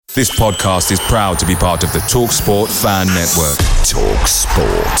This podcast is proud to be part of the TalkSport Fan Network.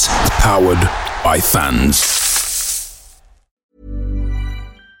 TalkSport. Powered by fans.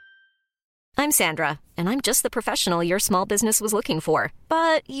 I'm Sandra, and I'm just the professional your small business was looking for.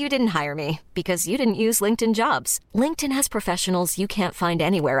 But you didn't hire me because you didn't use LinkedIn Jobs. LinkedIn has professionals you can't find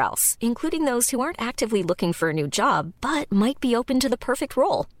anywhere else, including those who aren't actively looking for a new job, but might be open to the perfect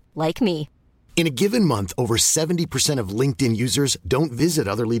role, like me. In a given month, over 70% of LinkedIn users don't visit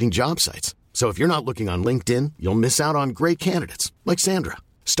other leading job sites. So if you're not looking on LinkedIn, you'll miss out on great candidates like Sandra.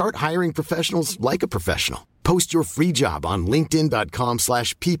 Start hiring professionals like a professional. Post your free job on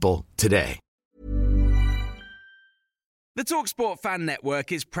linkedin.com/people today. The TalkSport Fan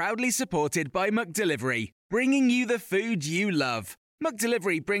Network is proudly supported by McDelivery, bringing you the food you love.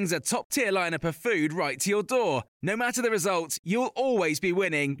 McDelivery brings a top-tier lineup of food right to your door. No matter the result, you'll always be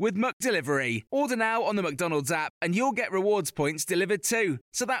winning with McDelivery. Order now on the McDonald's app and you'll get rewards points delivered too.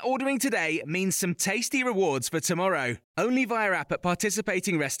 So that ordering today means some tasty rewards for tomorrow. Only via app at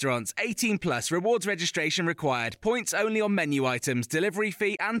participating restaurants. 18 plus. Rewards registration required. Points only on menu items. Delivery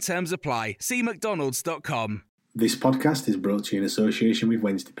fee and terms apply. See mcdonalds.com. This podcast is brought to you in association with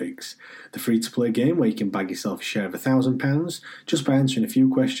Wednesday Pigs, the free-to-play game where you can bag yourself a share of £1,000 just by answering a few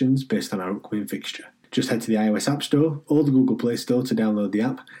questions based on our upcoming fixture. Just head to the iOS App Store or the Google Play Store to download the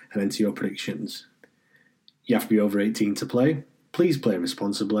app and enter your predictions. You have to be over 18 to play. Please play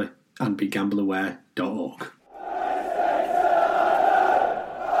responsibly and be gambleaware.org.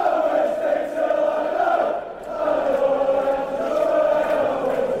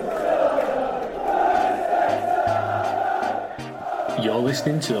 You're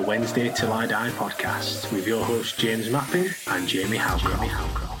listening to the Wednesday Till I Die podcast with your hosts James Mappin and Jamie Howcroft.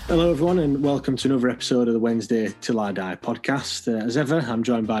 Hello everyone and welcome to another episode of the Wednesday Till I Die podcast. As ever, I'm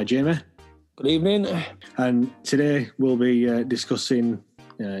joined by Jamie. Good evening. And today we'll be discussing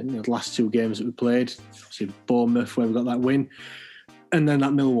the last two games that we played. Obviously Bournemouth, where we got that win, and then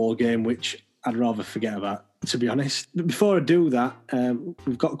that Millwall game, which I'd rather forget about, to be honest. But before I do that,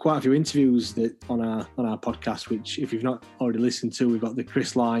 we've got quite a few interviews that on our podcast, which if you've not already listened to, we've got the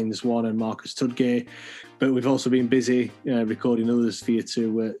Chris Lines one and Marcus Tudgay, but we've also been busy recording others for you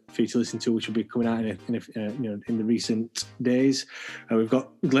to listen to, which will be coming out in the recent days. We've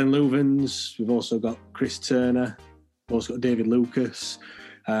got Glenn Louvens, we've also got Chris Turner, we've also got David Lucas.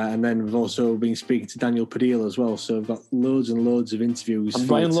 And then we've also been speaking to Daniel Padilla as well. So we've got loads and loads of interviews. And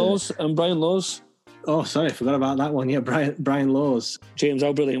Brian Laws. Oh, sorry, I forgot about that one. Yeah, Brian Laws. James,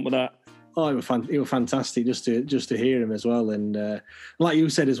 how brilliant was that? Oh, it was fantastic just to hear him as well. And like you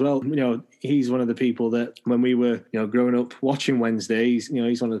said as well, he's one of the people that when we were growing up watching Wednesdays,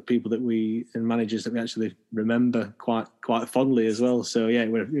 he's one of the people that we and managers that we actually remember quite fondly as well. So yeah,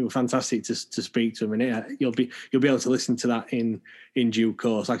 it were fantastic to speak to him, and you'll be able to listen to that in due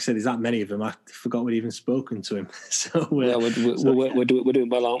course. Like I said, there's that many of them. I forgot we'd even spoken to him. So we're doing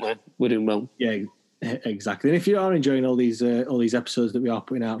well, aren't we? We're doing well. Yeah. Exactly. And if you are enjoying all these episodes that we are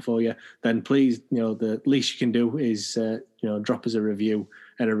putting out for you, then please, the least you can do is drop us a review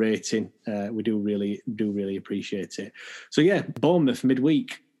and a rating. We do really appreciate it. So yeah, Bournemouth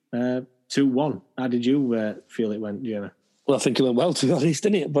midweek, 2-1. How did you feel it went, Gemma? Well, I think it went well, to be honest,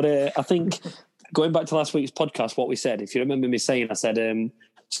 didn't it? But I think going back to last week's podcast, what we said, if you remember me saying, I said,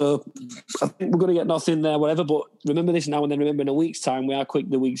 so I think we're going to get nothing there, whatever, but remember this now and then, remember in a week's time, we are quick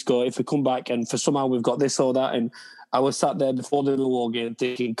the weeks go. If we come back and for somehow we've got this or that, and I was sat there before the Millwall game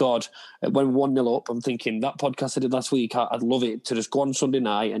thinking, God, when 1-0 up, I'm thinking that podcast I did last week, I'd love it to just go on Sunday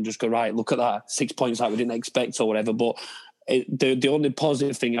night and just go, right, look at that, 6 points like we didn't expect or whatever, but the only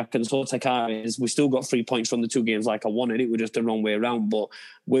positive thing I can sort of take out is we still got 3 points from the two games like I wanted. It was just the wrong way around, but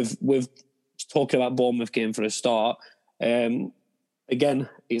with talking about Bournemouth game for a start, again,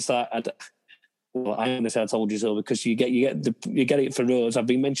 it's like I honestly I told you so, because you get it for Rhodes. I've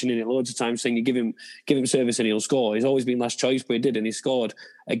been mentioning it loads of times, saying you give him service and he'll score. He's always been last choice, but he did and he scored.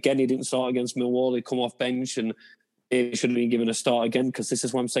 Again, he didn't start against Millwall. He come off bench and he should have been given a start again, because this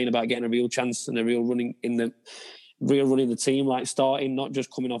is what I'm saying about getting a real chance and a real running the team, like starting, not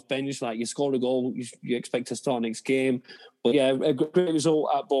just coming off bench. Like you score a goal, you expect to start next game. But yeah, a great result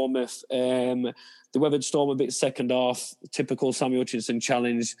at Bournemouth. They weathered storm a bit second half, typical Sammy Hutchinson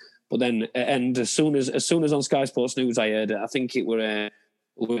challenge. But then, and as soon as on Sky Sports News I heard it, I think it were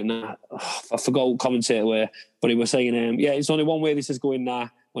I forgot what commentator were, but he was saying, it's only one way this is going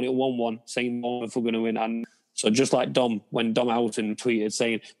now. When it 1-1, saying if we're going to win. And so just like Dom, when Dom Houghton tweeted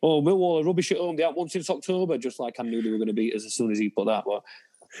saying, "Oh, Millwall are rubbish at home. They haven't won since October." Just like I knew they were going to beat us as soon as he put that. But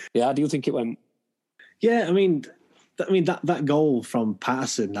yeah, how do you think it went? Yeah, I mean that goal from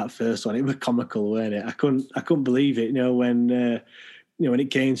Patterson, that first one, it was comical, weren't it? I couldn't believe it. when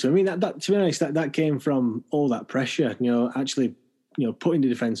it came to, I mean, that to be honest, that came from all that pressure. Actually, putting the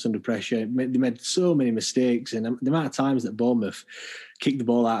defence under pressure. They made so many mistakes, and the amount of times that Bournemouth kicked the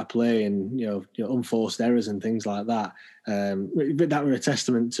ball out of play, and unforced errors and things like that. But that were a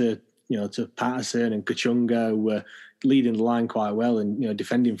testament to to Patterson and Kachunga, who were leading the line quite well and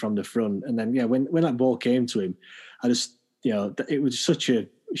defending from the front. And then when that ball came to him, I just it was such a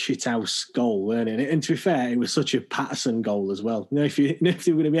shithouse goal, weren't it? And to be fair, it was such a Patterson goal as well. If there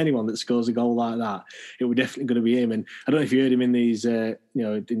were going to be anyone that scores a goal like that, it was definitely going to be him. And I don't know if you heard him in these,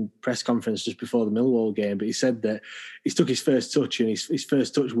 in press conference just before the Millwall game, but he said that he took his first touch and his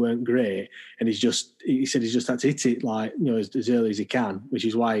first touch weren't great, and he said he's just had to hit it as early as he can, which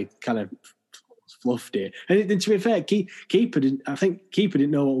is why he kind of fluffed it. And to be fair, keeper didn't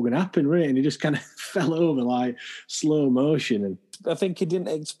know what was going to happen, really, and he just kind of fell over like slow motion. And I think he didn't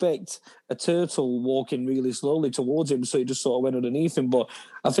expect a turtle walking really slowly towards him, so he just sort of went underneath him. But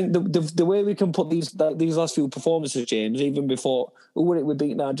I think the way we can put these last few performances, James, even before, who were it we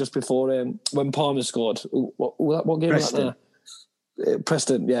beat now just before when Palmer scored? What game was that there?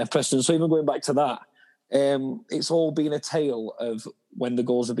 Preston. So even going back to that, it's all been a tale of when the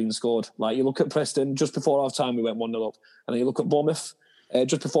goals have been scored. Like, you look at Preston, just before half time we went 1-0 up, and then you look at Bournemouth,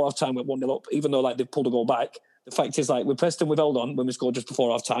 just before half time we went 1-0 up, even though they've pulled a goal back. The fact is, with Preston, we've held on when we scored just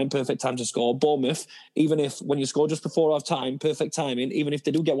before half time, perfect time to score. Bournemouth, even if when you score just before half time, perfect timing, even if they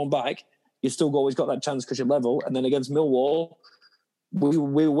do get one back, you still always got that chance because you're level. And then against Millwall, we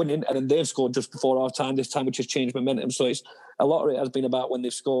were winning, and then they've scored just before half time this time, which has changed momentum. So it's a lot of it has been about when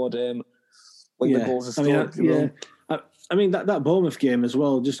they've scored, when the goals are scored. I mean, that Bournemouth game as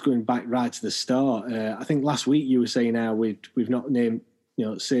well, just going back right to the start, I think last week you were saying how we've not named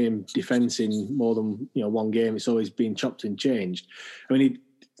same defence in more than one game. It's always been chopped and changed. I mean,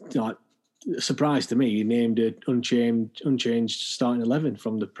 surprise to me, he named an unchanged starting 11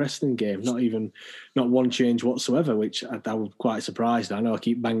 from the Preston game. Not one change whatsoever, which I was quite surprised. I know I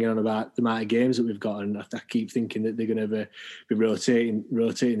keep banging on about the amount of games that we've got, and I keep thinking that they're going to be rotating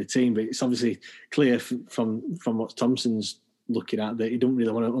the team. But it's obviously clear from what Thompson's looking at that he don't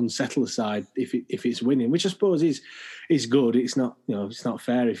really want to unsettle the side if it's winning, which I suppose is good. It's not it's not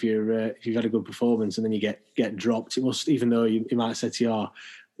fair if you've had a good performance and then you get dropped. It must, even though you might say to you, I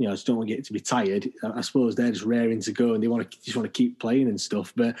just don't want to get to be tired. I suppose they're just raring to go and they want to keep playing and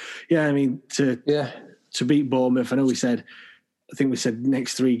stuff. But yeah, I mean to beat Bournemouth, I know we said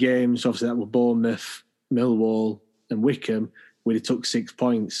next 3 games. Obviously that were Bournemouth, Millwall, and Wickham. We'd have took 6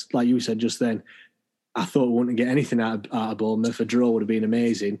 points, like you said just then. I thought we wouldn't get anything out of Bournemouth. A draw would have been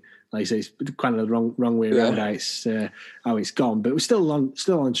amazing. Like I say, it's kind of the wrong way around how it's gone. But we're still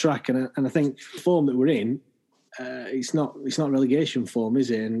on track, and I think the form that we're in, it's not relegation form, is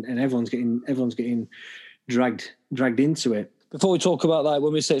it? And everyone's getting dragged into it. Before we talk about that,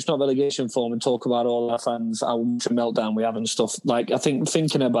 when we say it's not relegation form and talk about all our fans, how much a meltdown we have and stuff, I think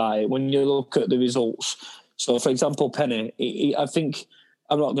thinking about it, when you look at the results, so for example, Penny, I think,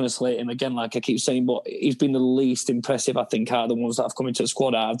 I'm not going to slate him again, like I keep saying, but he's been the least impressive, I think, out of the ones that have come into the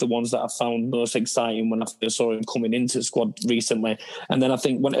squad, out of the ones that I found most exciting when I first saw him coming into the squad recently. And then I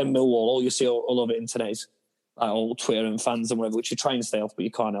think when at Millwall, all you see all over the internet is all Twitter and fans and whatever, which you try and stay off, but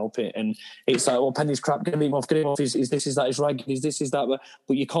you can't help it. And it's like, well, Penny's crap, get him off, is this, is that, is ragging, is this, is that.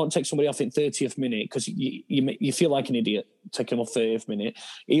 But you can't take somebody off in 30th minute because you feel like an idiot taking him off 30th minute.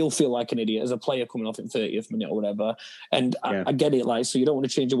 He'll feel like an idiot as a player coming off in 30th minute or whatever. And I get it, so you don't want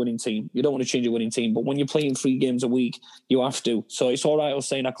to change a winning team. But when you're playing 3 games a week, you have to. So it's all right, I was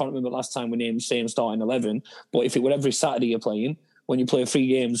saying, I can't remember last time we named the same starting 11, but if it were every Saturday you're playing, when you play 3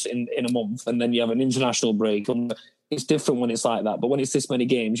 games in a month and then you have an international break, it's different when it's like that. But when it's this many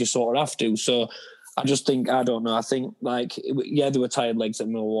games, you sort of have to. So I just think, I don't know, I think there were tired legs at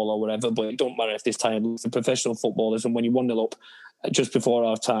Millwall or whatever, but it don't matter if there's tired legs. The professional footballers, and when you 1-0 up just before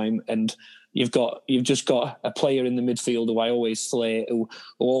half time and you've just got a player in the midfield who I always slate, who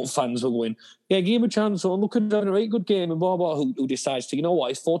all fans were going, yeah, give him a chance, or look at having a very good game, and blah, blah, who decides to, you know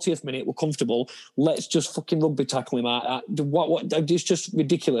what, it's 40th minute, we're comfortable, let's just fucking rugby tackle him out. It's just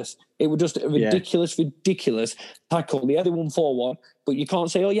ridiculous. It was just a ridiculous tackle. The other 1-4-1, but you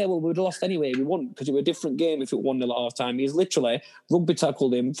can't say, oh yeah, well, we'd have lost anyway, we won, because it was a different game if it won 1-0 at half time. He's literally rugby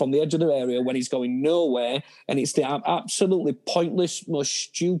tackled him from the edge of the area when he's going nowhere, and it's the absolutely pointless, most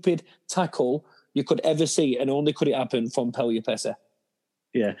stupid tackle you could ever see, and only could it happen from Pellier Pesa.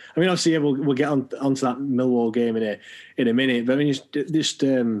 Yeah, I mean, obviously, we'll get onto that Millwall game in a minute. But I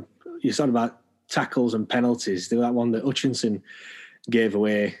mean, you sort about tackles and penalties. There was that one that Hutchinson gave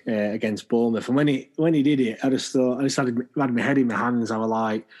away against Bournemouth, and when he did it, I just had my head in my hands. I was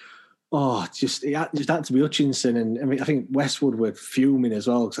like, it had to be Hutchinson, and I mean, I think Westwood were fuming as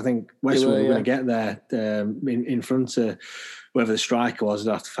well, because I think Westwood were going to get there in front of whoever the striker was.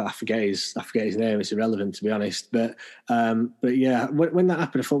 I forget his name. It's irrelevant, to be honest. But yeah, when that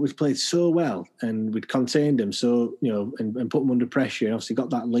happened, I thought we'd played so well and we'd contained them so, and put them under pressure, and obviously got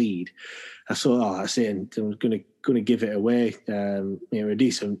that lead. I thought, that's it, and I'm going to give it away. A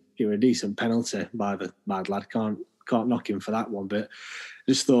decent penalty by the lad. Can't knock him for that one, but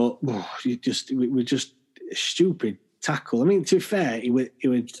just thought, we're just a stupid tackle. I mean, to be fair, he was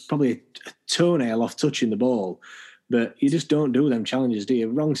probably a toenail off touching the ball, but you just don't do them challenges, do you?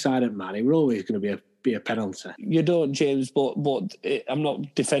 Wrong side of man, he were always going to be a penalty. You don't, James, but I'm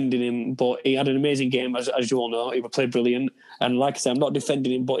not defending him, but he had an amazing game, as you all know. He played brilliant, and like I said, I'm not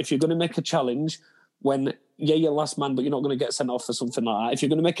defending him, but if you're going to make a challenge when you're last man, but you're not going to get sent off for something like that. If you're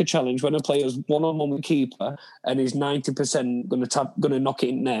going to make a challenge when a player's one-on-one with keeper and he's 90% going to knock it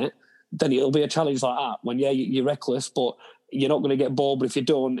in net, then it'll be a challenge like that. When you're reckless, but you're not going to get ball. But if you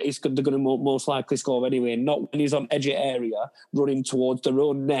don't, they're going to most likely score anyway. Not when he's on edge of area running towards their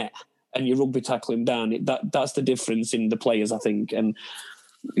own net and you rugby tackle him down. That's the difference in the players, I think. And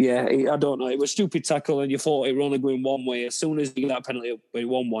yeah, I don't know. It was a stupid tackle, and you thought it were only going one way. As soon as you got that penalty, it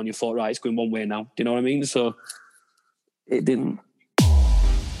 1-1, you thought, right, it's going one way now. Do you know what I mean? So it didn't.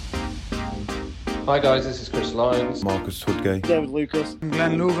 Hi guys, this is Chris Lyons, Marcus Woodgate, David Lucas,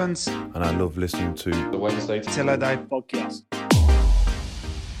 Glenn Louvens, and I love listening to the Wednesday Till I Die podcast.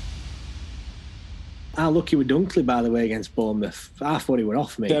 How lucky were Dunkley, by the way, against Bournemouth? I thought he were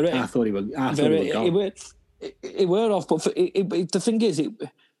off, mate. I thought he were gone. It weren't off, but the thing is, it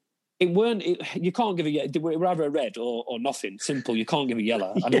weren't. You can't give it rather a red or nothing. Simple. You can't give a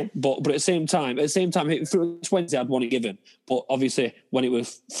yellow. But at the same time, if it was Wednesday, I'd want it given. But obviously, when it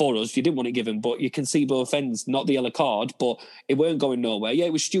was for us, you didn't want it given. But you can see both ends. Not the yellow card, but it weren't going nowhere. Yeah,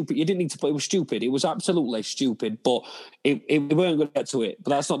 it was stupid. You didn't need to play. It was stupid. It was absolutely stupid. But it weren't going to get to it. But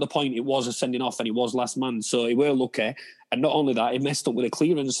that's not the point. It was a sending off, and it was last man. So it were lucky. And not only that, he messed up with a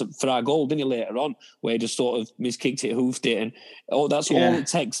clearance for our goal, didn't he, later on, where he just sort of miskicked it, hoofed it. And that's all it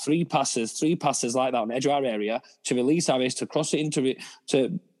takes, three passes like that on the edge of our area to release Harris, to cross it to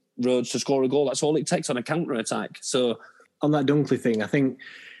Rhodes to score a goal. That's all it takes on a counter-attack. So on that Dunkley thing, I think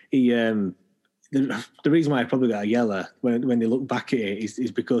he... the reason why I probably got a yellow when they look back at it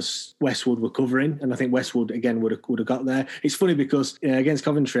is because Westwood were covering, and I think Westwood, again, would have got there. It's funny because against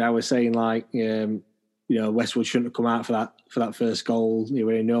Coventry, I was saying, like... Westwood shouldn't have come out for that first goal.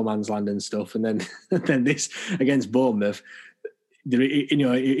 We're in no man's land and stuff. And then this against Bournemouth,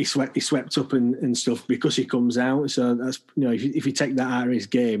 he swept up and stuff because he comes out. So that's if you take that out of his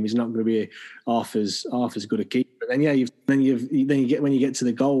game, he's not going to be half as good a keeper. But then you get when you get to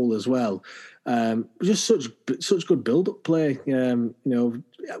the goal as well. Just such good build-up play. In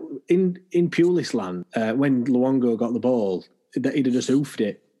Pulis land, when Luongo got the ball, he'd have just hoofed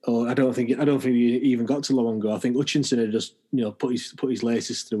it. Or I don't think he even got to Luongo. I think Hutchinson had just put his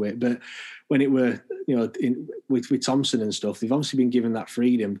laces through it. But when it were with Thompson and stuff, they've obviously been given that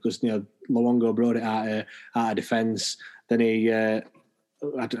freedom because Luongo brought it out of defence. Then he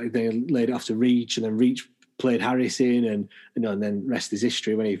laid it off to Reach, and then Reach played Harris in, and then rest is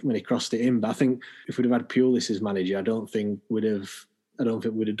history when he crossed it in. But I think if we'd have had Pulis as manager, I don't think we'd have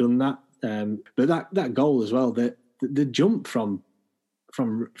done that. But that goal as well, the jump from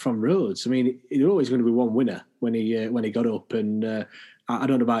Rhodes. I mean, there's always going to be one winner when he got up, and I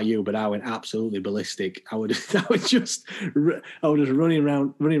don't know about you, but I went absolutely ballistic. I was just running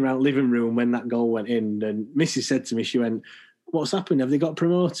around living room when that goal went in, and Mrs. said to me, she went, "What's happened? Have they got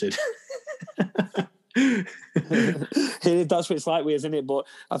promoted?" That's what it's like, isn't it? But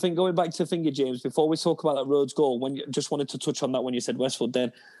I think going back to Finger James, before we talk about that Rhodes goal, when you just wanted to touch on that when you said Westwood,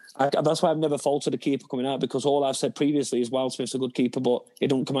 then that's why I've never faulted a keeper coming out, because all I've said previously is Wildsmith's a good keeper, but he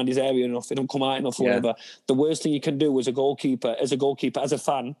don't command his area enough, he don't come out enough, or whatever. The worst thing you can do as a goalkeeper, as a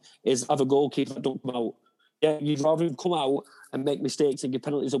fan, is have a goalkeeper that don't come out. Yeah, you'd rather him come out and make mistakes and give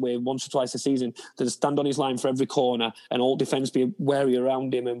penalties away once or twice a season than stand on his line for every corner and all defence be wary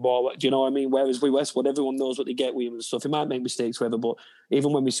around him and blah. Do you know what I mean? Whereas with Westwood, everyone knows what they get with him and stuff. He might make mistakes, whatever, but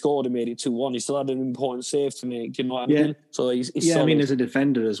even when we scored and made it 2-1, he still had an important save to make. Do you know what I mean? So he's solid. I mean, as a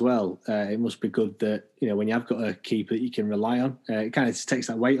defender as well, it must be good that when you have got a keeper that you can rely on, it kind of takes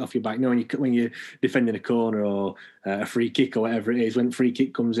that weight off your back. When you're defending a corner or a free kick or whatever it is, when free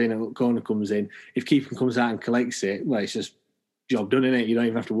kick comes in or corner comes in, if keeper comes out and collects it, well, it's just job done, innit? You don't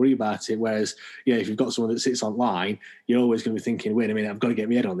even have to worry about it. Whereas, if you've got someone that sits on line, you're always going to be thinking, wait a minute, I've got to get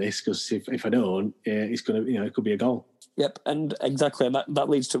my head on this, because if I don't, it's going to, it could be a goal. Yep, and exactly, and that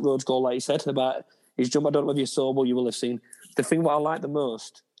leads to Rhodes' goal, like you said, about his jump. I don't know if you saw, but you will have seen. The thing what I like the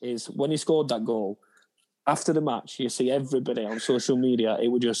most is when he scored that goal, after the match, you see everybody on social media, it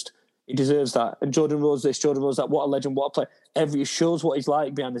would just, he deserves that. And Jordan Rhodes this, Jordan Rhodes that, what a legend, what a player. It shows what he's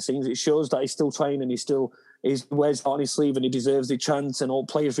like behind the scenes. It shows that he's still training, he wears it on his sleeve and he deserves the chance and all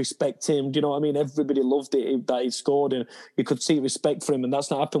players respect him. Do you know what I mean? Everybody loved it that he scored and you could see respect for him, and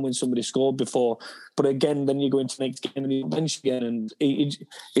that's not happened when somebody scored before. But again, then you go into the next game and you bench again, and it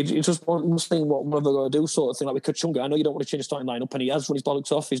just must think what we're going to do sort of thing. Like with Kachunga, I know you don't want to change the starting lineup, and he has run his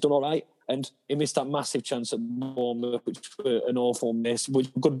bollocks off. He's done all right, and he missed that massive chance at Bournemouth, which was an awful miss, which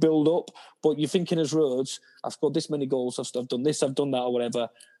good build up. But you're thinking as Rhodes, I've scored this many goals, I've done this, I've done that, or whatever.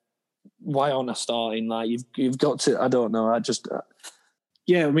 Why aren't I starting? Like you've got to. I don't know.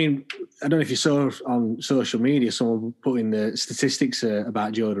 Yeah, I mean, I don't know if you saw on social media someone putting the statistics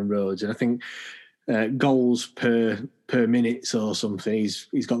about Jordan Rhodes, and I think goals per minute or something.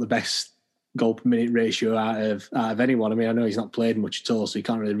 He's got the best goal per minute ratio out of anyone. I mean, I know he's not played much at all, so you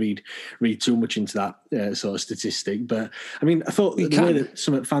can't really read too much into that sort of statistic. But I mean, I thought the way that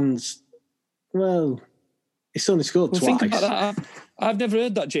some fans, well, he's only scored twice. Think about that. I've never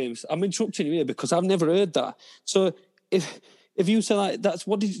heard that, James. I'm interrupting you here because I've never heard that. So if you say like that's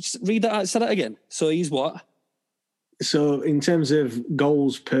what did you read that? Say that again. So he's what? So in terms of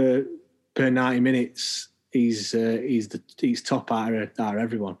goals per 90 minutes, he's top out of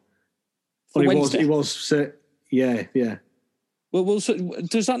everyone. Well, he was yeah. Well, so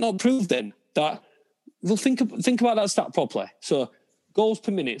does that not prove then that? Well, think about that stat properly. So goals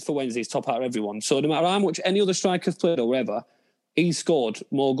per minute for Wednesday is top out of everyone. So no matter how much any other striker's played or whatever, he's scored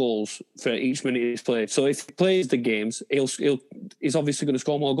more goals for each minute he's played. So if he plays the games, he's obviously going to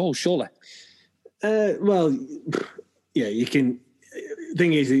score more goals, surely. Well, yeah, you can. The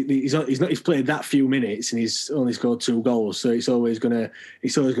thing is, he's played that few minutes and he's only scored 2 goals, so it's always going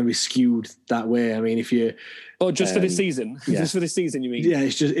to be skewed that way. I mean, if you just for this season, just for this season, you mean? Yeah,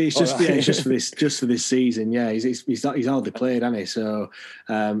 it's just for this season. Yeah, he's hardly played, hasn't he? So,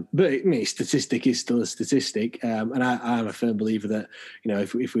 but I mean, statistic is still a statistic, and I'm a firm believer that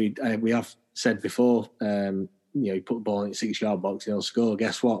if we have said before. You put the ball in the 6-yard box, he'll score.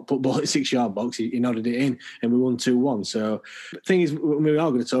 Guess what? Put the ball in the 6-yard box, he nodded it in, and we won 2-1. So the thing is, we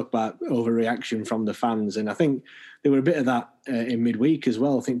are going to talk about overreaction from the fans, and I think there were a bit of that in midweek as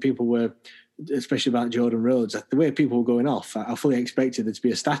well. I think people were, especially about Jordan Rhodes, the way people were going off, I fully expected there to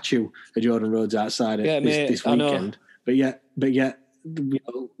be a statue of Jordan Rhodes outside this weekend. But yet,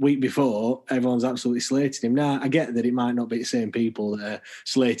 week before, everyone's absolutely slating him. Now, I get that it might not be the same people that are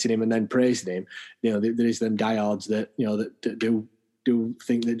slating him and then praising him. There is them diehards that that do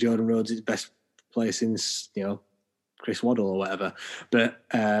think that Jordan Rhodes is best player since Chris Waddle or whatever. But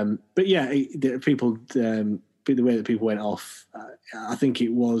yeah, the way that people went off, I think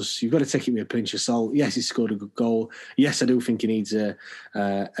it was, you've got to take it with a pinch of salt. Yes, he scored a good goal. Yes, I do think he needs a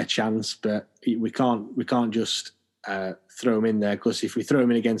chance, but we can't just throw him in there, because if we throw him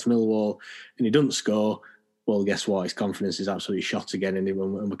in against Millwall and he doesn't score, well, guess what? His confidence is absolutely shot again, and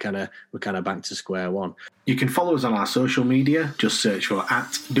we're kind of back to square one. You can follow us on our social media. Just search for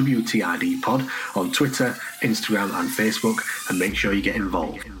 @WTIDpod on Twitter, Instagram, and Facebook, and make sure you get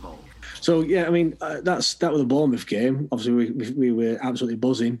involved. So yeah, I mean that was the Bournemouth game. Obviously, we were absolutely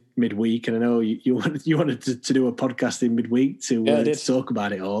buzzing midweek, and I know you wanted to do a podcast in midweek to talk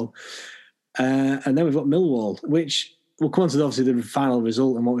about it all. And then we've got Millwall, which we'll come on to obviously the final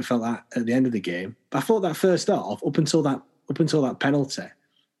result and what we felt at the end of the game. But I thought that first half, up until that penalty,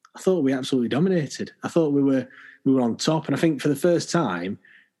 I thought we absolutely dominated. I thought we were on top, and I think for the first time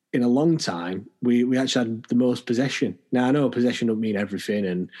in a long time, we actually had the most possession. Now I know possession don't mean everything,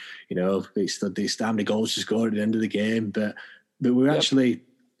 and it's how many goals to score at the end of the game, but we were actually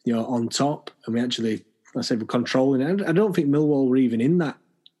on top, and we actually, I said, we're controlling it. I don't think Millwall were even in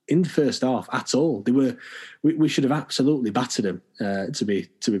the first half at all. We should have absolutely battered them. To be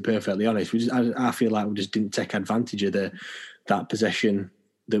perfectly honest, I feel like we just didn't take advantage of that possession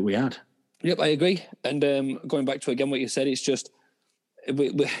that we had. Yep, I agree. And going back to again what you said, it's just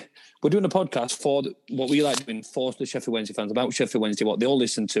we're doing a podcast for what we like doing for the Sheffield Wednesday fans, about Sheffield Wednesday, what they all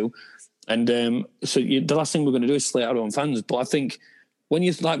listen to, and the last thing we're going to do is slate our own fans. But I think when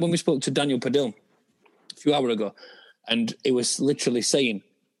we spoke to Daniel Padil a few hours ago, and he was literally saying,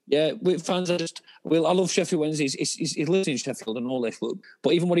 yeah, fans are just, I love Sheffield Wednesday. He lives in Sheffield and all this.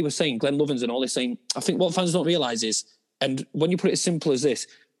 But even what he was saying, Glenn Lovins and all this saying, I think what fans don't realise is, and when you put it as simple as this,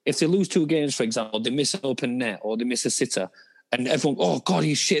 if they lose 2 games, for example, they miss an open net or they miss a sitter, and everyone, oh God,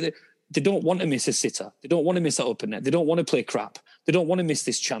 he's shit. They don't want to miss a sitter. They don't want to miss that open net. They don't want to play crap. They don't want to miss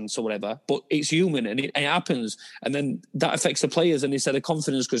this chance or whatever, but it's human and it happens. And then that affects the players and they say their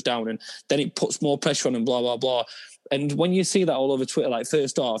confidence goes down and then it puts more pressure on them, blah, blah, blah. And when you see that all over Twitter, like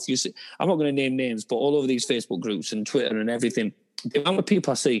first off, you see, I'm not going to name names, but all over these Facebook groups and Twitter and everything, the amount of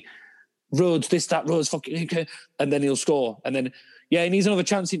people I see, Rhodes, this, that, Rhodes, fucking, and then he'll score. And then, yeah, he needs another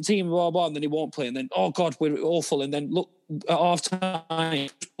chance in team, blah, blah, and then he won't play. And then, oh, God, we're awful. And then, look, at half-time,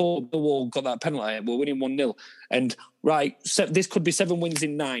 Millwall got that penalty. We're winning 1-0. And, right, this could be 7 wins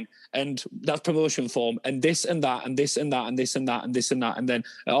in 9. And that's promotion form. And this and that, and this and that, and this and that, and this and that. And then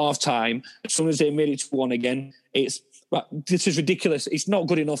at half-time, as soon as they made it to 1 again, it's, right, this is ridiculous. It's not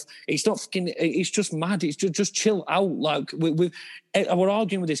good enough. It's not fucking, it's just mad. It's just chill out. Like, we're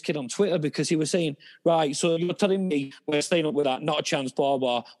arguing with this kid on Twitter because he was saying, right, so you're telling me we're staying up with that, not a chance, blah,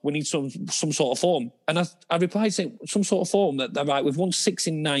 blah. We need some sort of form. And I replied saying, some sort of form that, right, we've won 6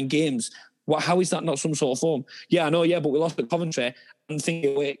 in 9 games. How is that not some sort of form? Yeah, I know, yeah, but we lost at Coventry. And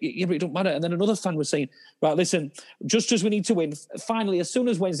thinking, yeah, but it don't matter. And then another fan was saying, right, listen, just as we need to win, finally, as soon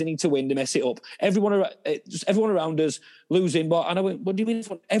as Wednesday need to win, they mess it up. Everyone around us losing. But and I went, what do you mean?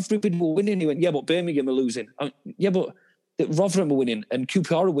 Everybody will win. And he went, yeah, but Birmingham are losing. Yeah, but Rotherham are winning, and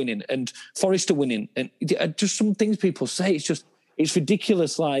QPR are winning, and Forest are winning, and just some things people say. It's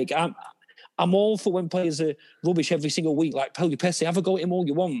ridiculous. Like I'm all for when players are rubbish every single week, like Pelly Pessi. Have a go at him all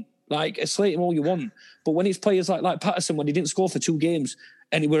you want. Like, slate him all you want. But when it's players like Patterson, when he didn't score for 2 games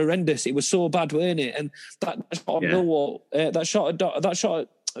and it were horrendous, it was so bad, weren't it? And that shot at Millwall, that shot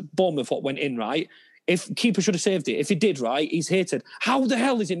at Bournemouth, what went in, right? If keeper should have saved it. If he did, right, he's hated. How the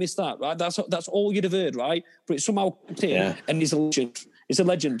hell has he missed that, right? That's all you'd have heard, right? But it's somehow in, and he's a legend. He's a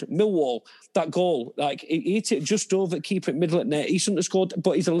legend. Millwall, that goal, like, he hit it just over keeper at middle at net. He shouldn't have scored,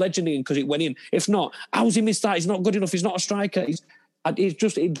 but he's a legend because it went in. If not, how's he missed that? He's not good enough. He's not a striker. It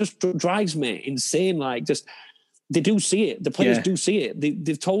just drives me insane. Like, just they do see it. The players do see it.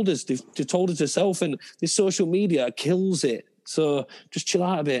 They've told us. They've told us themselves, and this social media kills it. So just chill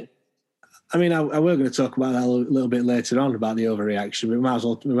out a bit. I mean, I were going to talk about that a little bit later on about the overreaction. We might as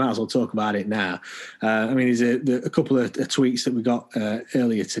well talk about it now. I mean, there's a couple of tweets that we got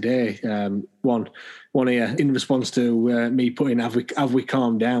earlier today. One here in response to me putting have we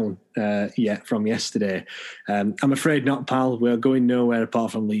calmed down yet from yesterday. I'm afraid not, pal. We're going nowhere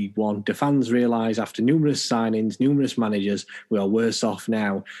apart from League One. Do fans realise after numerous signings, numerous managers, we are worse off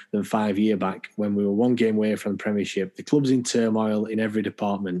now than 5 years back when we were 1 game away from the Premiership? The club's in turmoil in every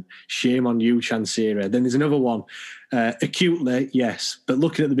department. Shame on you, Chansiri. Then there's another one. Acutely, yes, but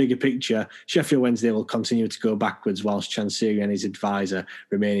looking at the bigger picture, Sheffield Wednesday will continue to go backwards whilst Chansiri and his advisor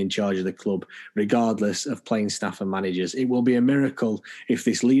remain in charge of the club, regardless of playing staff and managers. It will be a miracle if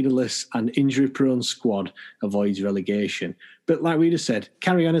this leaderless and injury-prone squad avoids relegation. But like we just said,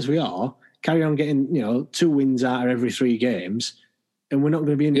 carry on as we are, carry on getting 2 wins out of every 3 games, and we're not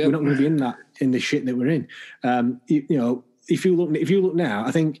going to be in. We're not going to be in the shit that we're in. If you look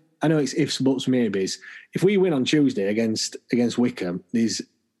now, I know it's ifs, buts, maybes. If we win on Tuesday against Wickham, there's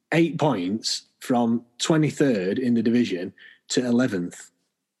 8 points from 23rd in the division to 11th.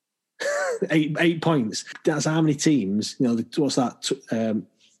 8 points. That's how many teams, what's that,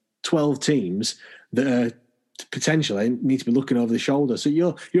 12 teams that are potentially need to be looking over the shoulder. So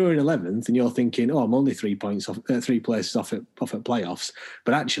you're in 11th and you're thinking, I'm only 3 points off, 3 places off at playoffs.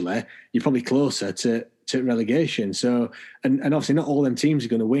 But actually, you're probably closer to relegation. So, and obviously not all them teams are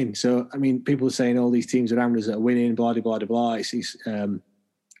going to win. So, I mean, people are saying all these teams around us that are winning, blah, blah, blah, blah.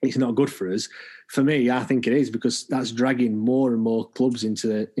 It's not good for us. For me, I think it is, because that's dragging more and more clubs into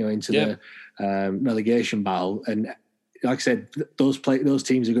the relegation battle. And like I said, those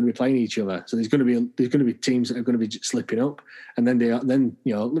teams are going to be playing each other. So there's going to be teams that are going to be slipping up. And then let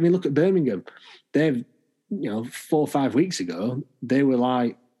me look at Birmingham. They've 4 or 5 weeks ago, they were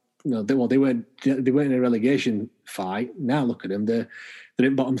like, they weren't in a relegation fight. Now look at them, they're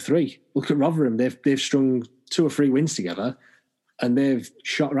in bottom 3. Look at Rotherham, they've strung 2 or 3 wins together, and they've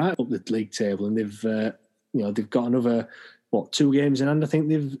shot right up the league table, and they've got another 2 games in hand. I think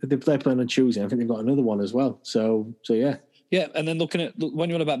they're playing on Tuesday. I think they've got another one as well. So yeah. Yeah, and then when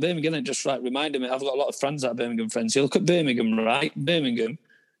you're on about Birmingham, it just reminded me, I've got a lot of friends that are Birmingham friends. You look at Birmingham, right? Birmingham,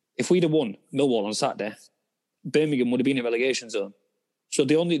 if we'd have won Millwall on Saturday, Birmingham would have been in relegation zone. So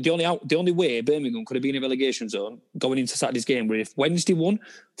the only way Birmingham could have been in a relegation zone going into Saturday's game were if Wednesday won,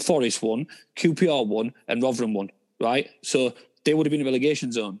 Forest won, QPR won, and Rotherham won. Right? So they would have been in a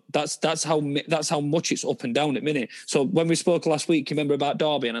relegation zone. That's how much it's up and down at minute. So when we spoke last week, you remember about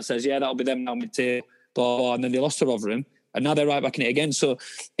Derby, and I says, yeah, that'll be them now mid-table, blah, blah, and then they lost to Rotherham, and now they're right back in it again. So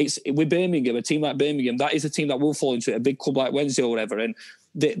it's with Birmingham, a team like Birmingham, that is a team that will fall into it, a big club like Wednesday or whatever, and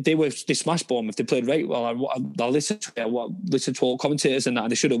they smashed Bournemouth. They played right well. I listened to all commentators and that,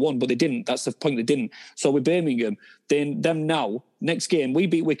 and they should have won, but they didn't. That's the point, they didn't. So with Birmingham, them now, next game, we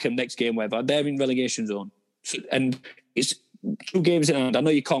beat Wickham next game, whatever, they're in relegation zone. And it's 2 games in hand. I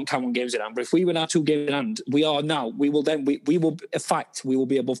know you can't count on games in hand, but if we win our 2 games in hand, we will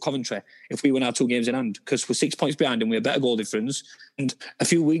be above Coventry if we win our 2 games in hand, because we're 6 points behind and we're a better goal difference. And a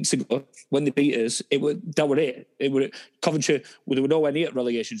few weeks ago, when they beat us, that were it. Coventry they were nowhere near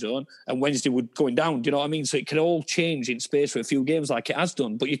relegation zone, and Wednesday were going down. Do you know what I mean? So it can all change in space for a few games, like it has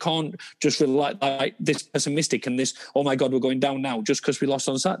done. But you can't just rely like this pessimistic and this, oh my God, we're going down now just because we lost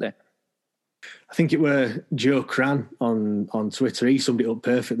on Saturday. I think it were Joe Cran on Twitter. He summed it up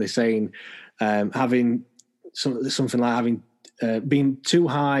perfectly, saying having something like having being too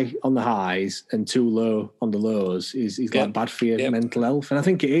high on the highs and too low on the lows is like bad for your mental health. And I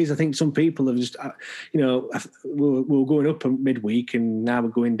think it is. I think some people have just, we were going up midweek and now we're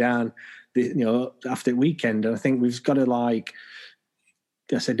going down, after the weekend. And I think we've got to, like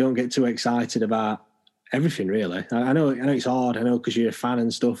I said, don't get too excited about everything, really. I know it's hard. I know because you're a fan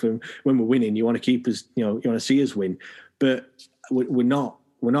and stuff, and when we're winning, you want to keep us. You want to see us win, but we're not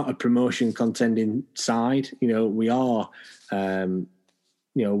a promotion contending side. We are. We're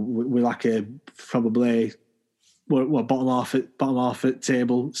like we're bottom half at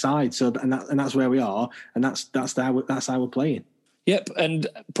table side. So and that's where we are, and that's how we're playing. Yep, and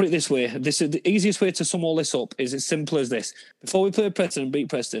put it this way: this is the easiest way to sum all this up. Is as simple as this: before we played Preston and beat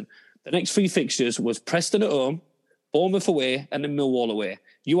Preston, the next 3 fixtures was Preston at home, Bournemouth away, and then Millwall away.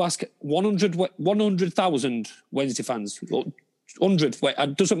 You ask 100,000 Wednesday fans, 100,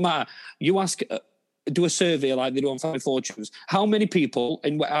 it doesn't matter. You ask, do a survey like they do on Family Fortunes. How many people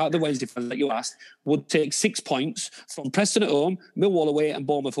out of the Wednesday fans that you asked would take 6 points from Preston at home, Millwall away, and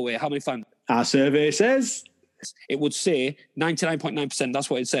Bournemouth away? How many fans? Our survey says it would say 99.9%.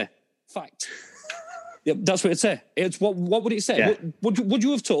 That's what it'd say. Fact. Yep, that's what it'd say. It's what would it say? Yeah. Would you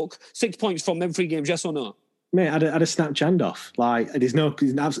have took 6 points from them 3 games? Yes or no? Mate, I'd have snapped your hand off. Like, it's not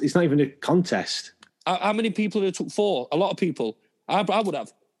even a contest. How many people have took 4? A lot of people. I would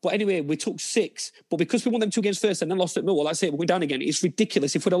have. But anyway, we took 6. But because we won them 2 games first and then lost at Millwall, that's it. We're down again. It's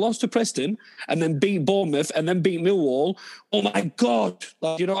ridiculous. If we'd have lost to Preston and then beat Bournemouth and then beat Millwall, oh my God.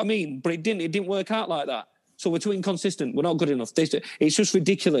 Like, you know what I mean? But it didn't work out like that. So we're too inconsistent. We're not good enough. It's just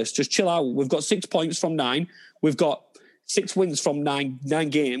ridiculous. Just chill out. We've got 6 points from 9. We've got 6 wins from 9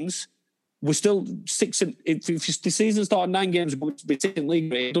 games. We're still 6. If the season started 9 games, we'd be in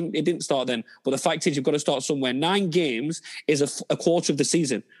league. It didn't start then. But the fact is, you've got to start somewhere. 9 games is a quarter of the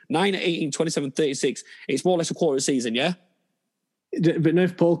season. 9, 18, 27, 36. It's more or less a quarter of the season, yeah? But no,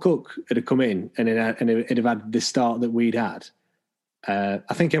 if Paul Cook had come in and he'd have had the start that we'd had, I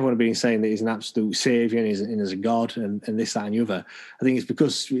think everyone had been saying that he's an absolute saviour and he's a god and this, that and the other. I think it's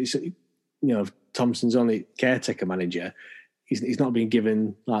because Thompson's only caretaker manager. He's not been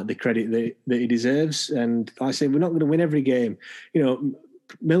given like the credit that he deserves. And like I say, we're not going to win every game.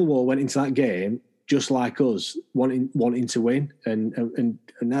 Millwall went into that game just like us, wanting to win, and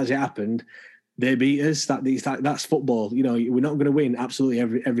as it happened, they beat us. That's football. We're not going to win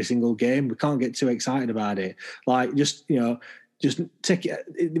absolutely every single game. We can't get too excited about it. Like just take it.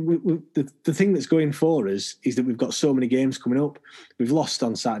 The thing that's going for us is that we've got so many games coming up. We've lost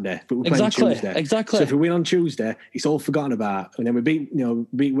on Saturday, but we're playing Tuesday. Exactly. So if we win on Tuesday, it's all forgotten about. And then we beat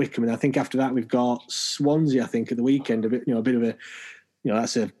Wickham, and I think after that we've got Swansea. I think at the weekend, a bit of a,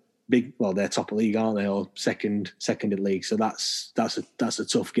 that's a big. Well, they're top of league, aren't they? Or second in league. So that's a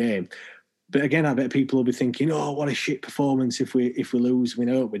tough game. But again, I bet people will be thinking, "Oh, what a shit performance if we lose." We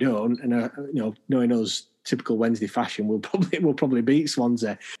know we don't, and knowing us. Typical Wednesday fashion, we'll probably beat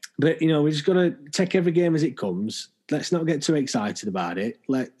Swansea. But we just got to take every game as it comes. Let's not get too excited about it.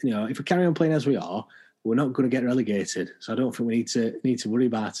 If we carry on playing as we are, we're not going to get relegated. So I don't think we need to worry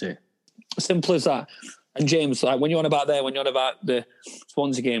about it. Simple as that. And James, like when you're on about the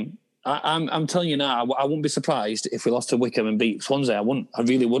Swansea game, I'm telling you now, I wouldn't be surprised if we lost to Wickham and beat Swansea. I wouldn't. I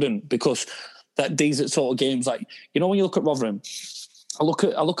really wouldn't, because these are sort of games like when you look at Rotherham. I look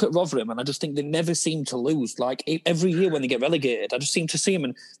at Rotherham and I just think they never seem to lose. Like every year when they get relegated, I just seem to see them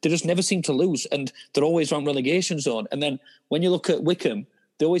and they just never seem to lose, and they're always around relegation zone. And then when you look at Wickham,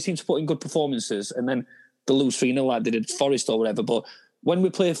 they always seem to put in good performances, and then they lose 3-0 like they did Forest or whatever. But when we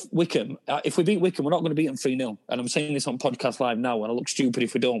play Wickham, if we beat Wickham, we're not going to beat them 3-0. And I'm saying this on podcast live now, and I look stupid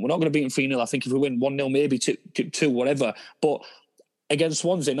if we don't. We're not going to beat them 3-0. I think if we win 1-0, maybe 2, whatever. But against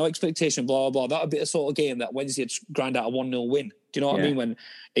Swansea, no expectation, blah, blah, blah. That would be a sort of game that Wednesday would grind out a 1-0 win. Do you know what I mean? When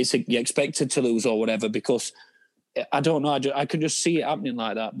you're expected to lose or whatever, because I don't know. I can just see it happening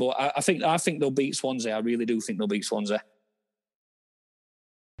like that. But I think they'll beat Swansea. I really do think they'll beat Swansea.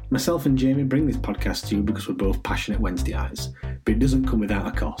 Myself and Jamie bring this podcast to you because we're both passionate Wednesdayites, but it doesn't come without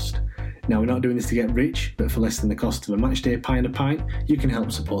a cost. Now, we're not doing this to get rich, but for less than the cost of a matchday pie and a pint, you can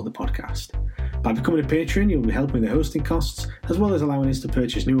help support the podcast. By becoming a patron, you'll be helping with the hosting costs, as well as allowing us to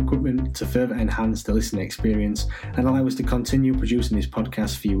purchase new equipment to further enhance the listening experience and allow us to continue producing this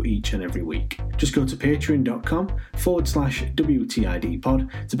podcast for you each and every week. Just go to patreon.com/WTID pod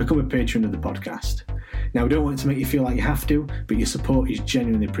to become a patron of the podcast. Now, we don't want it to make you feel like you have to, but your support is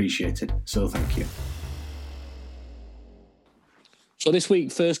genuinely appreciated, so thank you. So this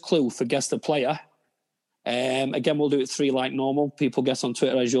week, first clue for Guess the Player. Again, we'll do it 3 like normal. People guess on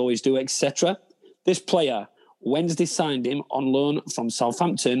Twitter as you always do, etc. This player, Wednesday signed him on loan from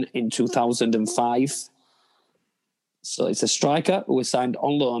Southampton in 2005. So it's a striker who was signed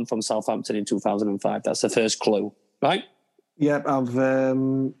on loan from Southampton in 2005. That's the first clue, right? Yep, I've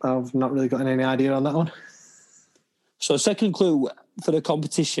not really got any idea on that one. So second clue for the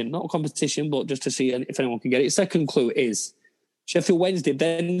competition, not a competition, but just to see if anyone can get it. Second clue is Sheffield Wednesday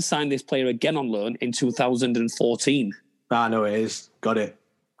then signed this player again on loan in 2014. I know it is. Got it.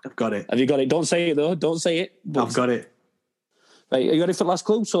 I've got it. Have you got it? Don't say it, though. Don't say it. But I've got it. Right, are you ready for the last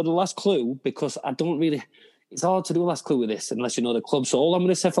clue? So the last clue, because I don't really... It's hard to do a last clue with this unless you know the club. So all I'm going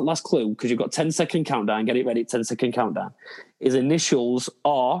to say for the last clue, because you've got 10-second countdown, get it ready, 10-second countdown, his initials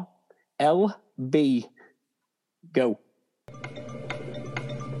are LB. Go.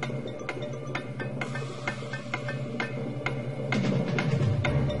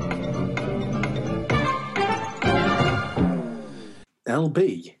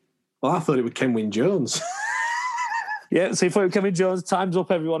 LB? Well, I thought it was Kenwyn Jones. Yeah, so you thought it was Kevin Jones. Time's up,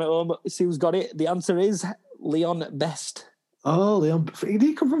 everyone at home. See who's got it. The answer is Leon Best. Oh, Leon. Did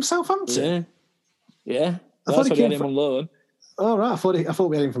he come from Southampton? Yeah. I thought he came from... on loan. Oh, right. I thought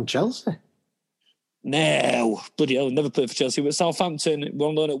we had him from Chelsea. No. Bloody hell, never played for Chelsea. But Southampton, we're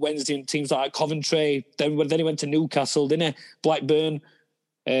on loan at Wednesday and teams like Coventry. Then he went to Newcastle, didn't he? Blackburn.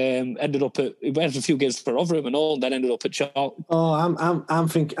 Ended up at... He went a few games for Rotherham and all, then ended up at Charlton. Oh, I'm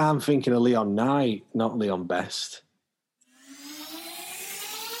thinking of Leon Knight, not Leon Best.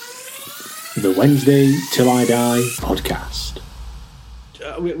 The Wednesday Till I Die podcast.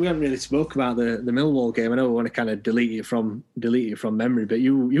 We haven't really spoke about the Millwall game. I know we want to kind of delete it from memory, but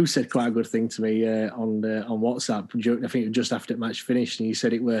you said quite a good thing to me on WhatsApp. I think it was just after the match finished, and you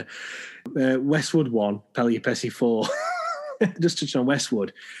said it were Westwood 1, Pelly 4. Just touching on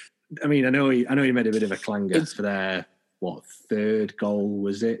Westwood. I mean, I know he made a bit of a clanger for their third goal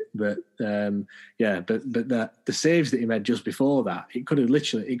was it? But but the saves that he made just before that, it could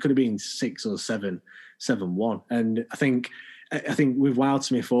have been 6 or 7-1. And I think with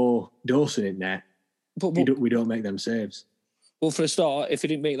Wildsmith or Dawson in there, we don't make them saves. Well, for a start, if he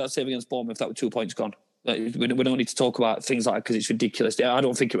didn't make that save against Bournemouth, that was 2 points gone. We don't need to talk about things like that because it's ridiculous. I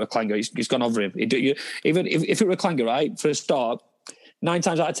don't think it was Clanger. He's gone over him. Even if it were Clanger, right, for a start, 9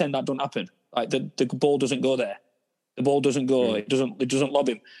 times out of 10 that don't happen. Like the ball doesn't go there. The ball doesn't go. It doesn't lob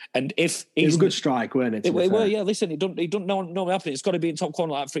him. And if it was a good strike, weren't it? Well, yeah. Listen, it don't normally happen. It's got to be in top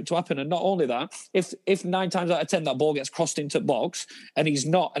corner like for it to happen. And not only that, if 9 times out of 10 that ball gets crossed into box and he's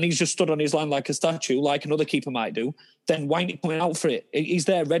just stood on his line like a statue, like another keeper might do, then why ain't he coming out for it? He's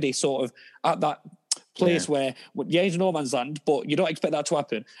there ready, sort of at that place where, he's no man's land, but you don't expect that to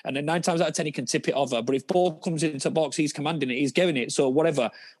happen. And then 9 times out of 10 he can tip it over. But if ball comes into box, he's commanding it, he's giving it. So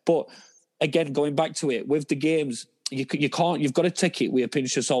whatever. But again, going back to it with the games. You can't. You've got to take it with a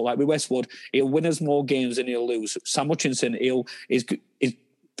pinch of salt. Like with Westwood, he'll win us more games than he'll lose. Sam Hutchinson, his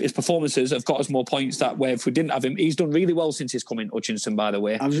performances have got us more points that way. If we didn't have him, he's done really well since he's come in. Hutchinson, by the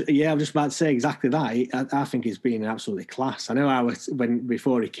way. I was just about to say exactly that. I think he's been absolutely class. I know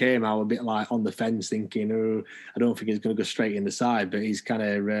before he came, I was a bit like on the fence, thinking, "Oh, I don't think he's going to go straight in the side." But he's kind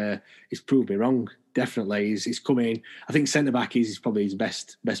of he's proved me wrong. Definitely, he's coming. I think centre back is probably his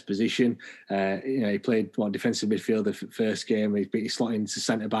best position. He played defensive midfielder for the first game. He's slotted into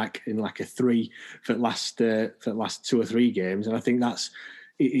centre back in like a 3 for the last 2 or 3 games, and I think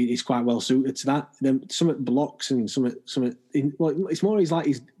he's quite well suited to that. Then some blocks and some. It's more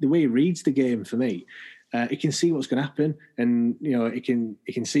the way he reads the game for me. He can see what's going to happen, and he can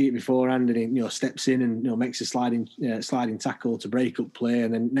see it beforehand, and he steps in and makes a sliding tackle to break up play,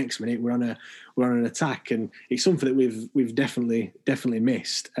 and then next minute we're on an attack, and it's something that we've definitely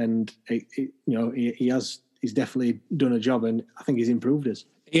missed, and he's definitely done a job, and I think he's improved us.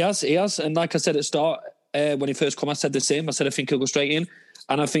 He has, and like I said at the start, when he first come, I said the same. I said I think he'll go straight in,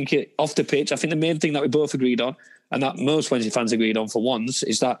 and I think off the pitch, I think the main thing that we both agreed on, and that most Wednesday fans agreed on for once,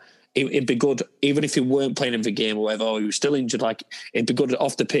 is that it'd be good, even if he weren't playing every game or whatever, or he was still injured, like, it'd be good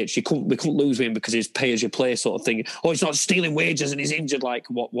off the pitch. We couldn't lose him because he's pay as you play sort of thing. Oh, he's not stealing wages and he's injured like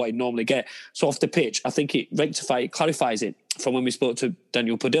what he'd normally get. So off the pitch, I think it clarifies it from when we spoke to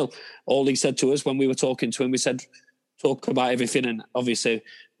Daniel Padil. All he said to us when we were talking to him, we said, talk about everything, and obviously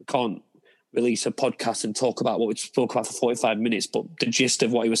we can't release a podcast and talk about what we spoke about for 45 minutes, but the gist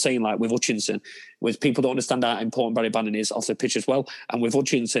of what he was saying, like with Hutchinson, was people don't understand how important Barry Bannon is off the pitch as well. And with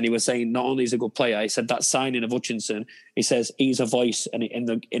Hutchinson, he was saying not only is he a good player, he said that signing of Hutchinson, he says he's a voice and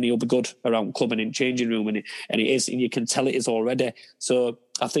he'll be good around club and in changing room, and it is, and you can tell it is already. So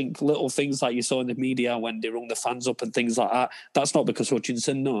I think little things like you saw in the media when they rung the fans up and things like that, that's not because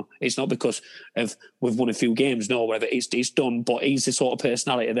Hutchinson, no. It's not because we've won a few games, no, whatever. It's done, but he's the sort of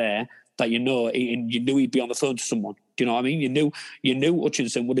personality there that you knew he'd be on the phone to someone. Do you know what I mean? You knew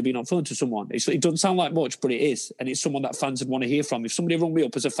Hutchinson would have been on the phone to someone. It doesn't sound like much, but it is. And it's someone that fans would want to hear from. If somebody rung me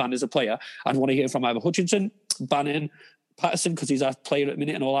up as a fan, as a player, I'd want to hear from either Hutchinson, Bannon, Patterson, because he's our player at the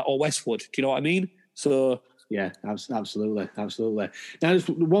minute and all that, or Westwood. Do you know what I mean? So... Yeah, absolutely. Now, there's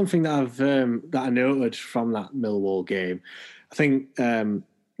one thing that I noted from that Millwall game. I think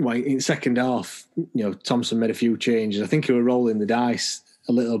in second half, Thompson made a few changes. I think he was rolling the dice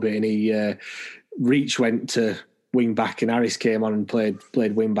a little bit, and Reach went to wing back, and Harris came on and played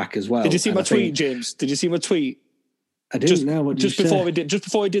wing back as well. Did you see my tweet, James? Did you see my tweet? I didn't know. What did you say? Just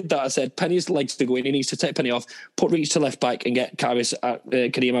before he did that, I said Penny's legs to go in. He needs to take Penny off, put Reach to left back, and get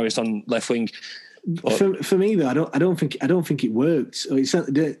Kadeem Harris on left wing. For me though, I don't think it worked.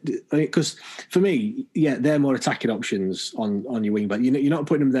 Because for me, yeah, they're more attacking options on your wing back. You're not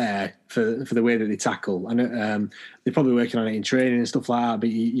putting them there for the way that they tackle. I know they're probably working on it in training and stuff like that. But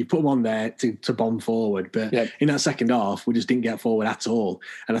you put them on there to bomb forward. But in that second half, we just didn't get forward at all.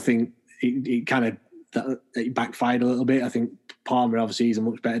 And I think it kind of it backfired a little bit. I think Palmer obviously is a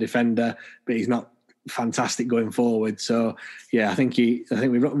much better defender, but he's not fantastic going forward. So yeah, I think we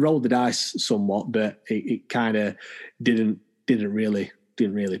rolled the dice somewhat, but it kind of didn't really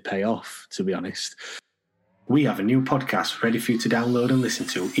pay off, to be honest. We have a new podcast ready for you to download and listen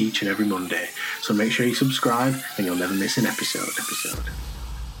to each and every Monday, so make sure you subscribe and you'll never miss an episode.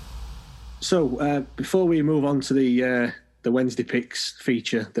 So before we move on to the Wednesday picks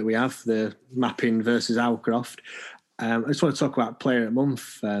feature that we have, the Mappin versus Alcroft, I just want to talk about Player of the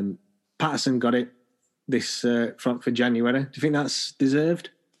Month. Patterson got it this for January. Do you think that's deserved?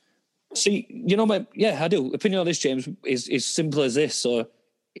 See, I do. Opinion on this, James, is simple as this. So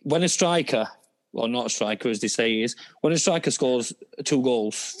when a striker, or not a striker as they say is, when a striker scores 3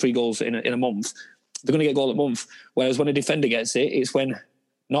 goals in a month, they're going to get a goal a month. Whereas when a defender gets it, it's when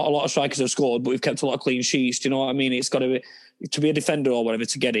not a lot of strikers have scored, but we've kept a lot of clean sheets. Do you know what I mean? It's got to be a defender or whatever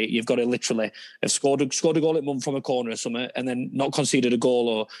to get it. You've got to literally have scored a goal at month from a corner or something, and then not conceded a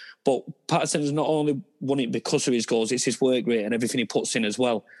goal. But Patterson has not only won it because of his goals, it's his work rate and everything he puts in as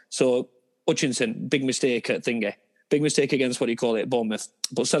well. So Hutchinson, big mistake at Thingy. Big mistake against Bournemouth.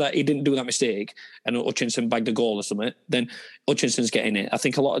 But so that he didn't do that mistake and Hutchinson bagged a goal or something, then Hutchinson's getting it. I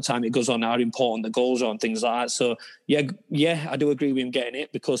think a lot of time it goes on how important the goals are and things like that. So yeah, I do agree with him getting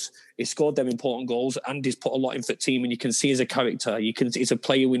it because he scored them important goals and he's put a lot in for the team, and you can see he's a character. He's a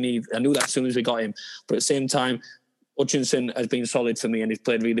player we need. I knew that as soon as we got him. But at the same time, Hutchinson has been solid for me and he's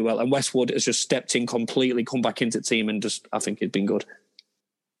played really well. And Westwood has just stepped in completely, come back into the team, and I think it's been good.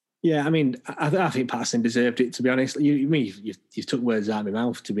 Yeah, I mean, I think Patterson deserved it, to be honest. You've took words out of my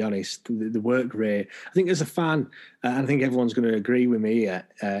mouth, to be honest. The work rate. I think as a fan, I think everyone's going to agree with me here.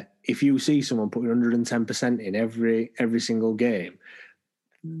 If you see someone putting 110% in every single game,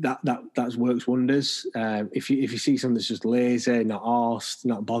 that works wonders. If you see someone that's just lazy, not arsed,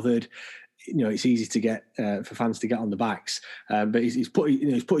 not bothered, it's easy to get for fans to get on the backs. But he's put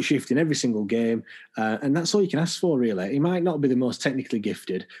a shift in every single game, and that's all you can ask for, really. He might not be the most technically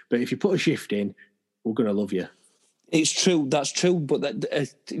gifted, but if you put a shift in, we're going to love you. It's true, that's true. But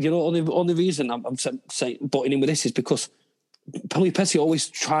only reason I'm saying butting in with this is because Pelly Pessi always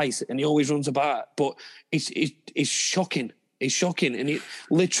tries and he always runs about, but it's shocking. It's shocking, and it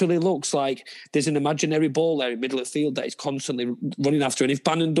literally looks like there's an imaginary ball there in the middle of the field that he's constantly running after. And if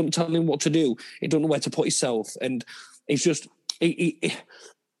Bannon don't tell him what to do, he don't know where to put himself. And it's just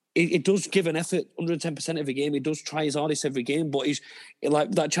it does give an effort 110% every game. He does try his hardest every game, but he's like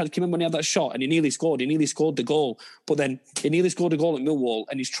that chance. Remember when he had that shot and he nearly scored the goal, but then he nearly scored a goal at Millwall,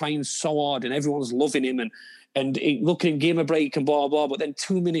 and he's trying so hard, and everyone's loving him and looking game a break and blah blah. But then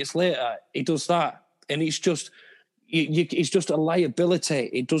 2 minutes later, he does that, and it's just. It's just a liability.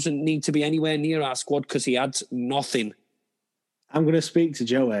 It doesn't need to be anywhere near our squad because he adds nothing. I'm going to speak to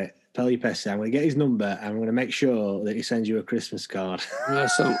Joey Pelly Pessi. I'm going to get his number and I'm going to make sure that he sends you a Christmas card.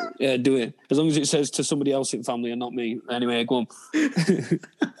 Yeah, do it. As long as it says to somebody else in family and not me. Anyway, go on.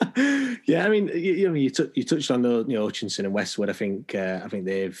 Yeah, I mean, you touched on the Hutchinson and Westwood. I think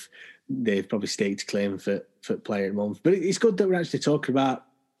they've probably staked claim for player of the month. But it's good that we're actually talking about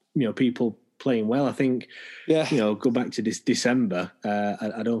people playing well. I think go back to this December.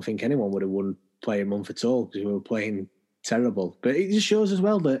 I don't think anyone would have won player of the month at all because we were playing terrible. But it just shows as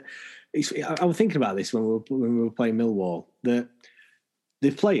well that I was thinking about this when we were playing Millwall, that the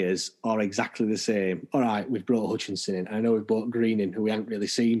players are exactly the same. All right, we've brought Hutchinson in. I know we've brought Green in, who we haven't really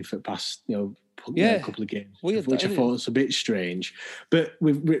seen for the past a couple of games, weird, which I thought was a bit strange. But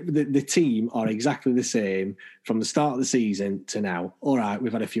the team are exactly the same from the start of the season to now. All right,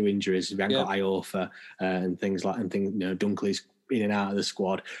 we've had a few injuries. We haven't got Iorfa and things like Dunkley's in and out of the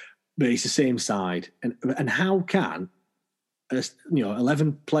squad, but it's the same side. And how can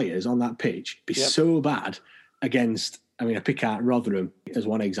 11 players on that pitch be so bad against? I mean, I pick out Rotherham as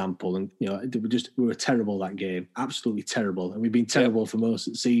one example, and we were terrible that game, absolutely terrible, and we've been terrible for most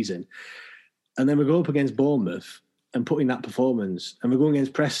of the season. And then we go up against Bournemouth and put in that performance, and we're going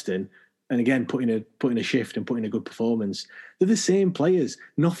against Preston and again putting a shift and putting a good performance. They're the same players.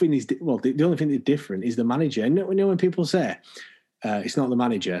 Nothing is the only thing that's different is the manager. And when people say it's not the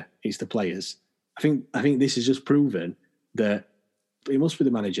manager, it's the players. I think this has just proven that. It must be the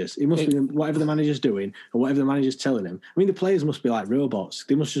managers. It must be whatever the manager's doing or whatever the manager's telling them. I mean, the players must be like robots.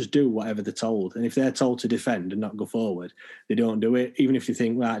 They must just do whatever they're told. And if they're told to defend and not go forward, they don't do it. Even if they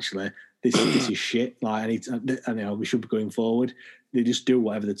think, well, actually, this is shit. Like, I know we should be going forward. They just do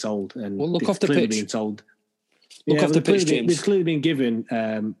whatever they're told. And look off the pitch. Being told. Look off the pitch, James. They've clearly been given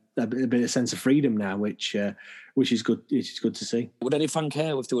a bit of sense of freedom now, which is good. It's good to see. Would any fan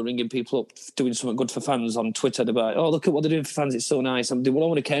care if they were ringing people up, doing something good for fans on Twitter? They'd be like, "Oh, look at what they're doing for fans. It's so nice." They wouldn't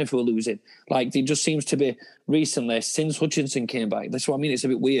want to care if we were losing. Like, it just seems to be recently since Hutchinson came back. That's what I mean. It's a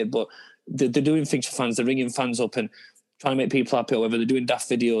bit weird, but they're doing things for fans. They're ringing fans up and trying to make people happy, or whether they're doing daft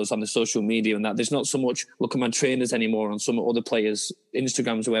videos on the social media and that. There's not so much look at my trainers anymore on some other players'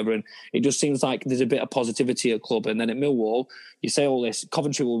 Instagrams or whatever, and it just seems like there's a bit of positivity at club. And then at Millwall, you say all this,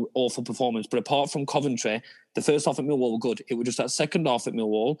 Coventry were awful performance, but apart from Coventry, the first half at Millwall were good. It was just that second half at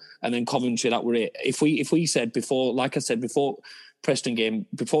Millwall and then Coventry, that were it. If we said before, like I said, before Preston game,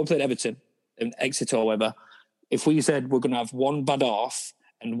 before we played Everton and Exeter or whatever, if we said we're going to have one bad half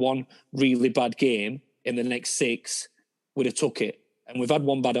and one really bad game in the next 6, would have took it. And we've had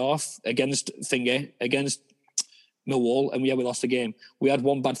one bad half against Millwall, and we lost the game. We had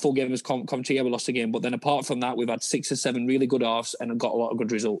one bad full game against Coventry, we lost the game. But then apart from that, we've had 6 or 7 really good halves and got a lot of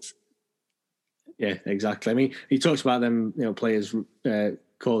good results. Yeah, exactly. I mean, he talks about them, players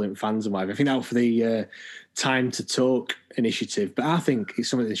calling fans and whatever. I think that was for the Time to Talk initiative, but I think it's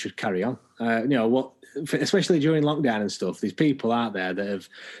something that should carry on. Especially during lockdown and stuff, there's people out there that have,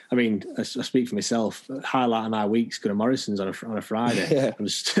 I mean, I speak for myself, highlight of my week's going to Morrison's on a Friday. Yeah. I'm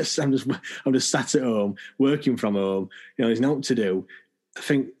just sat at home, working from home, there's nothing to do. I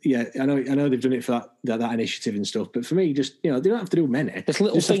think, I know they've done it for that initiative and stuff, but for me, just, they don't have to do many. It's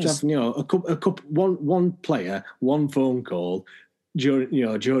little things. Have to have, one player, one phone call,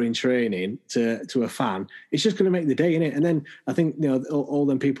 during training to a fan. It's just going to make the day, innit? And then I think all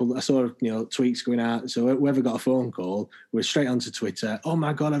them people, I saw tweets going out, so whoever got a phone call was straight onto Twitter, oh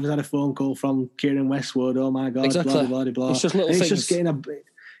my god, I've had a phone call from Kieran Westwood, oh my god, exactly. blah blah blah blah. It's just little things. It's just getting and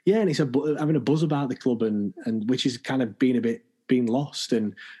it's having a buzz about the club, and which is kind of being lost,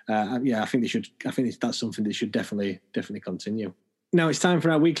 and I think that's something that should definitely continue. Now it's time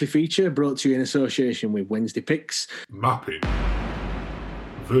for our weekly feature, brought to you in association with Wednesday Picks. Mapping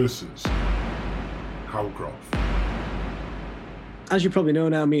versus Howcroft. As you probably know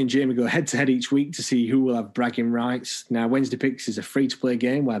now, me and Jamie go head-to-head each week to see who will have bragging rights. Now, Wednesday Picks is a free-to-play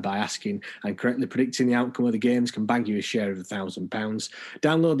game whereby asking and correctly predicting the outcome of the games can bag you a share of £1,000.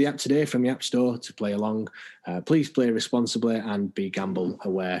 Download the app today from the App Store to play along. Please play responsibly and be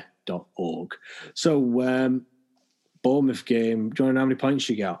gambleaware.org. So, Bournemouth game, do you want to know how many points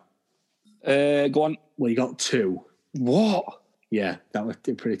you got? Go on. Well, you got 2. What? Yeah, that was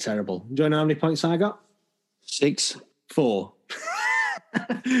pretty terrible. Do you want to know how many points I got? 6. 4.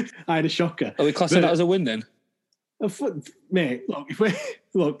 I had a shocker. Are we classing that as a win then? Mate,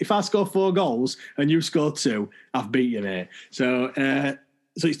 if I score 4 goals and you score 2, I've beat you, mate. So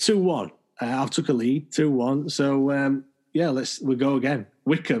it's 2-1. I've took a lead, 2-1. So we'll go again.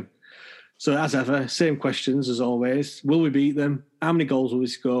 Wickham. So as ever, same questions as always. Will we beat them? How many goals will we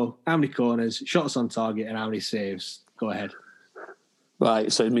score? How many corners? Shots on target, and how many saves? Go ahead.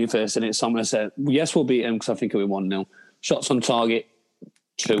 Right, so it's me first, and so I'm going to say yes, we'll beat them because I think it'll be 1-0. Shots on target,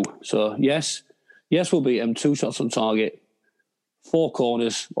 2. So, yes, we'll beat them. 2 shots on target, 4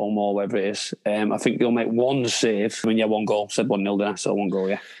 corners or more, whatever it is. I think they'll make 1 save. 1 goal. Said 1-0, didn't I? So 1 goal,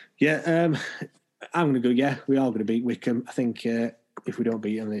 yeah. Yeah, I'm going to go, we are going to beat Wickham. I think if we don't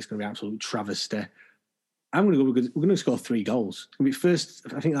beat them, it's going to be an absolute travesty. I'm going to go, we're going to score 3 goals. I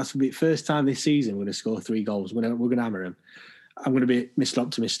think that's the first time this season we're going to score 3 goals. We're going to hammer them. I'm going to be Mr.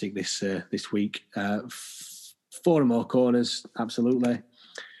 Optimistic this week. 4 or more corners, absolutely.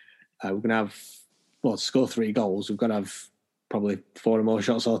 We're going to have, to score 3 goals, we've got to have probably 4 or more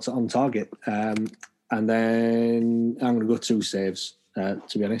shots on target. And then I'm going to go 2 saves, to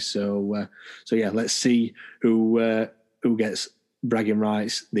be honest. So yeah, let's see who gets bragging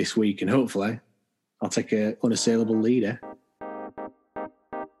rights this week. And hopefully I'll take an unassailable leader.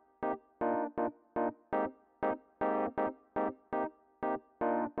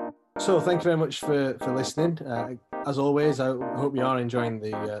 So thank you very much for listening. As always, I hope you are enjoying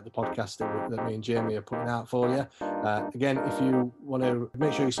the podcast that me and Jamie are putting out for you. Again, if you want to,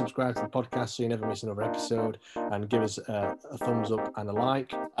 make sure you subscribe to the podcast so you never miss another episode, and give us a thumbs up and a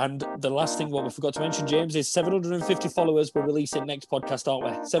like. And the last thing, what we forgot to mention, James, is 750 followers we're releasing next podcast,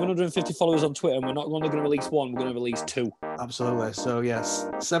 aren't we? 750 followers on Twitter, and we're not only going to release 1, we're going to release 2. Absolutely. So yes,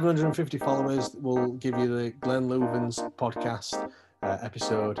 750 followers will give you the Glenn Louvens podcast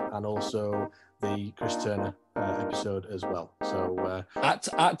episode, and also the Chris Turner episode as well. So at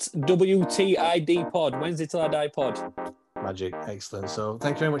WTID pod, Wednesday Till I Die pod. Magic, excellent. So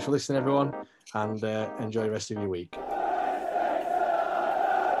thank you very much for listening, everyone, and enjoy the rest of your week.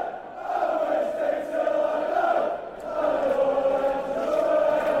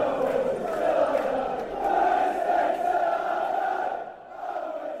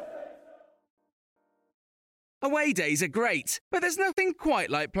 Away days are great, but there's nothing quite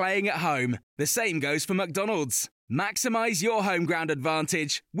like playing at home. The same goes for McDonald's. Maximise your home ground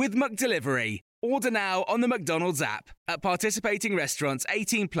advantage with McDelivery. Order now on the McDonald's app. At participating restaurants,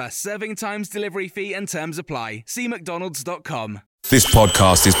 18 plus, serving times, delivery fee and terms apply. See mcdonalds.com. This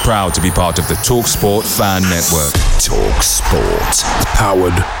podcast is proud to be part of the TalkSport Fan Network. TalkSport.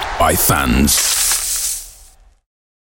 Powered by fans.